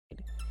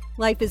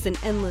Life is an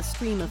endless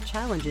stream of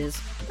challenges,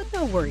 but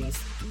no worries.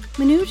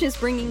 Manoj is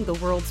bringing the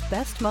world's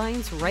best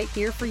minds right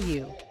here for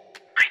you.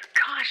 My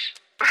gosh,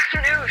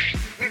 Manoj,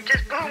 you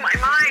just blew my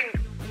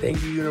mind.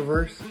 Thank you,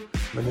 universe.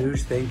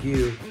 Manoj, thank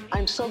you.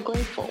 I'm so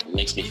grateful.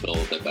 Makes me feel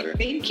a bit better.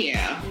 Thank you.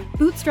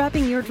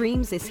 Bootstrapping Your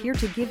Dreams is here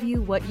to give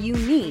you what you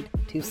need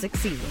to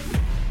succeed.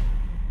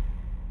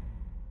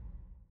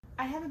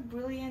 I have a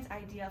brilliant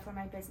idea for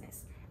my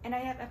business, and I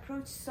have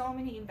approached so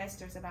many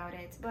investors about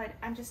it, but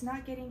I'm just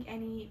not getting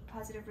any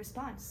positive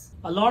response.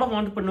 A lot of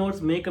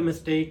entrepreneurs make a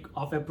mistake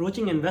of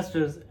approaching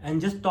investors and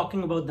just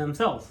talking about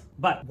themselves.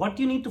 But what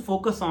you need to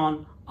focus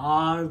on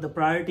are the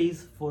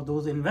priorities for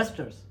those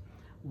investors.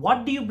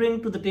 What do you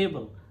bring to the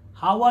table?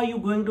 How are you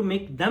going to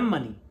make them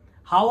money?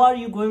 How are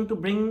you going to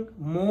bring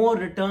more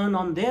return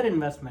on their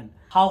investment?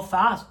 How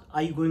fast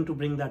are you going to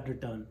bring that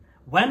return?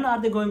 When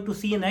are they going to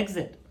see an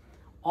exit?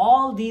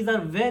 All these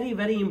are very,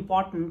 very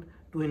important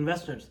to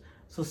investors.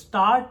 So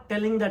start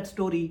telling that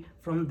story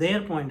from their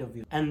point of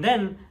view, and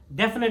then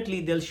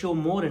definitely they'll show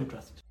more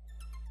interest.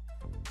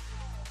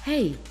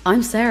 Hey,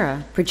 I'm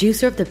Sarah,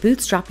 producer of the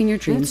Bootstrapping Your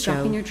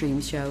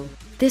Dreams show.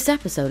 This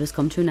episode has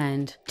come to an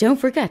end. Don't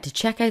forget to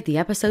check out the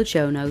episode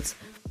show notes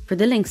for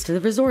the links to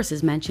the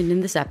resources mentioned in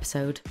this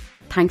episode.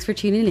 Thanks for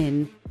tuning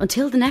in.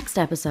 Until the next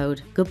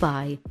episode,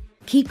 goodbye.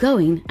 Keep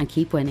going and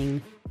keep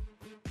winning.